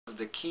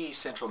the key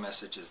central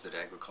message is that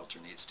agriculture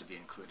needs to be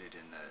included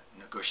in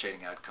the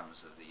negotiating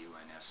outcomes of the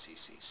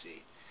UNFCCC.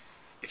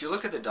 If you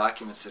look at the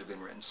documents that have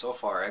been written so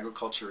far,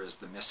 agriculture is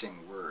the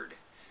missing word.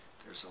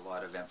 There's a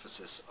lot of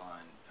emphasis on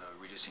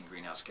reducing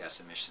greenhouse gas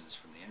emissions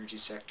from the energy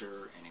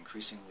sector and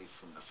increasingly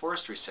from the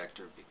forestry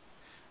sector.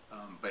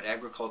 But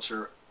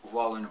agriculture,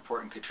 while an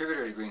important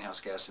contributor to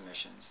greenhouse gas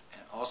emissions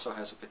and also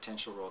has a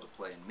potential role to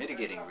play in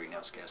mitigating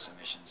greenhouse gas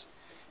emissions,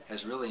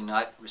 has really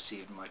not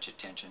received much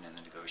attention in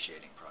the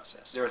negotiating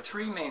process. There are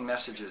three main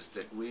messages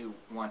that we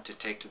want to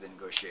take to the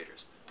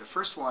negotiators. The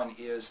first one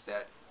is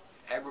that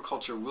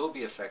agriculture will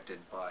be affected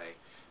by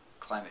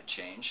climate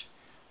change.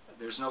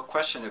 There's no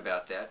question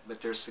about that, but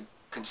there's a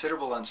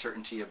considerable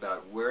uncertainty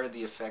about where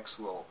the effects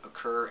will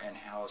occur and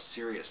how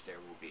serious they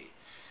will be.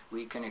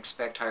 We can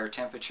expect higher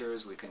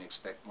temperatures, we can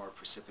expect more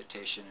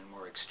precipitation and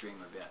more extreme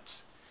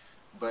events.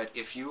 But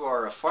if you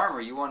are a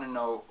farmer, you want to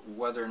know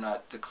whether or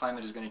not the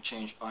climate is going to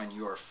change on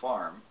your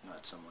farm,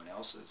 not someone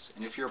else's.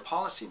 And if you're a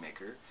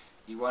policymaker,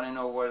 you want to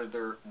know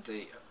whether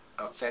the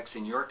effects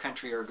in your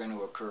country are going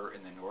to occur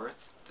in the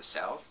north, the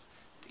south,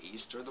 the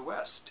east, or the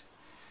west.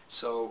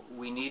 So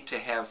we need to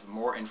have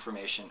more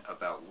information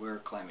about where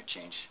climate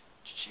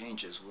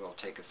changes will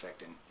take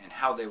effect and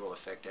how they will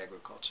affect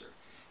agriculture,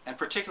 and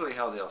particularly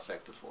how they'll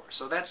affect the forest.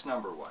 So that's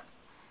number one.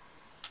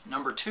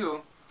 Number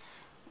two,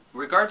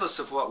 regardless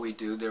of what we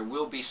do, there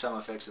will be some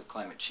effects of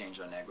climate change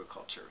on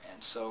agriculture,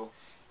 and so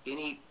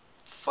any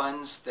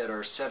funds that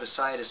are set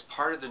aside as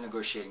part of the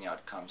negotiating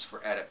outcomes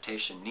for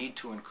adaptation need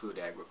to include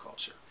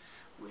agriculture.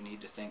 We need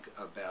to think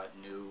about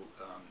new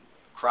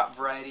crop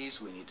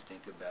varieties, we need to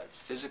think about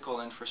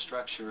physical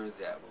infrastructure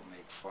that will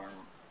make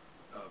farm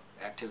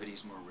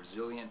activities more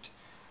resilient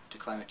to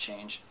climate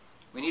change.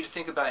 We need to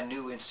think about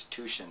new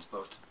institutions,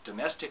 both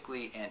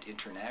domestically and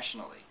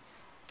internationally,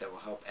 that will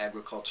help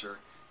agriculture,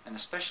 and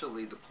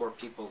especially the poor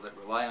people that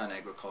rely on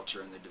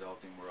agriculture in the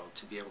developing world,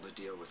 to be able to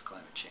deal with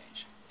climate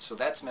change. So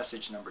that's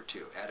message number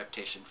two,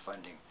 adaptation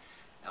funding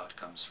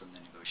outcomes from the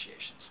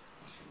negotiations.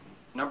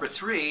 Number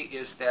three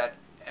is that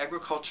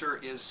agriculture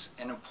is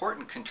an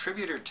important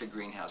contributor to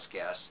greenhouse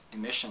gas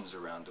emissions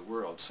around the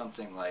world.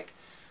 Something like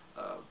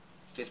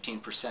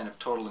 15% of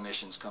total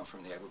emissions come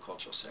from the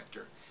agricultural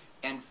sector.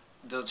 And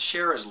the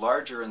share is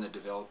larger in the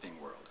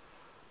developing world.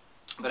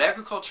 But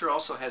agriculture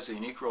also has a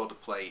unique role to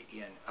play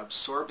in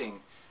absorbing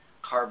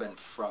carbon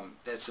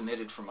that's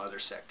emitted from other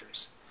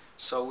sectors.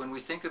 So when we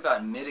think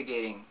about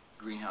mitigating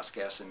greenhouse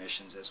gas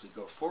emissions as we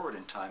go forward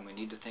in time, we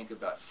need to think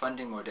about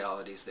funding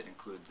modalities that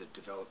include the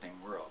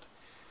developing world.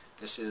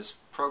 This is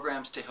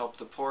programs to help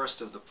the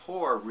poorest of the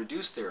poor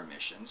reduce their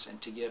emissions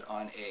and to get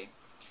on a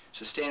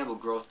sustainable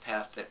growth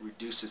path that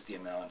reduces the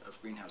amount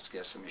of greenhouse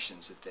gas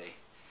emissions that they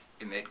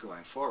emit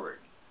going forward.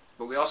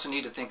 But we also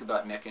need to think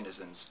about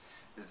mechanisms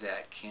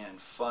that can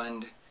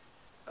fund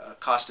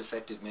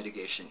cost-effective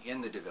mitigation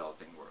in the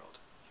developing world.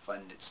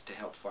 Funds to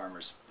help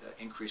farmers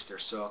increase their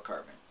soil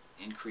carbon,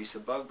 increase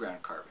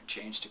above-ground carbon,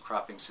 change to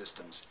cropping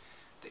systems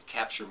that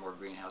capture more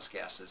greenhouse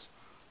gases,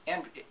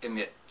 and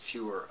emit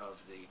fewer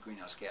of the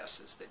greenhouse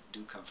gases that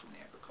do come from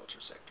the agriculture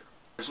sector.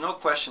 There's no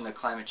question that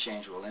climate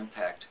change will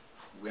impact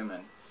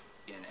women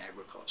in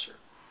agriculture.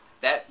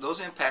 Those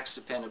impacts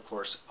depend, of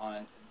course,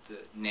 on the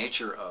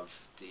nature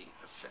of the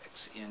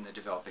effects in the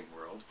developing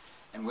world,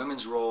 and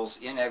women's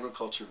roles in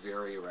agriculture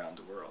vary around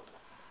the world.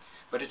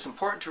 But it's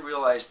important to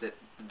realize that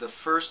the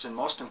first and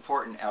most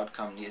important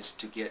outcome is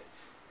to get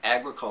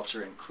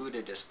agriculture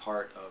included as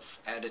part of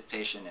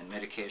adaptation and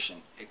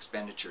mitigation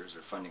expenditures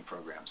or funding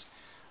programs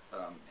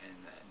and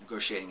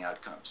negotiating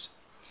outcomes.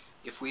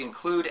 If we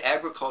include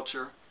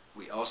agriculture,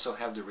 we also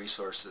have the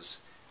resources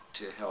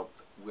to help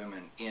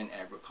women in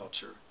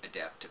agriculture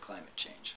adapt to climate change.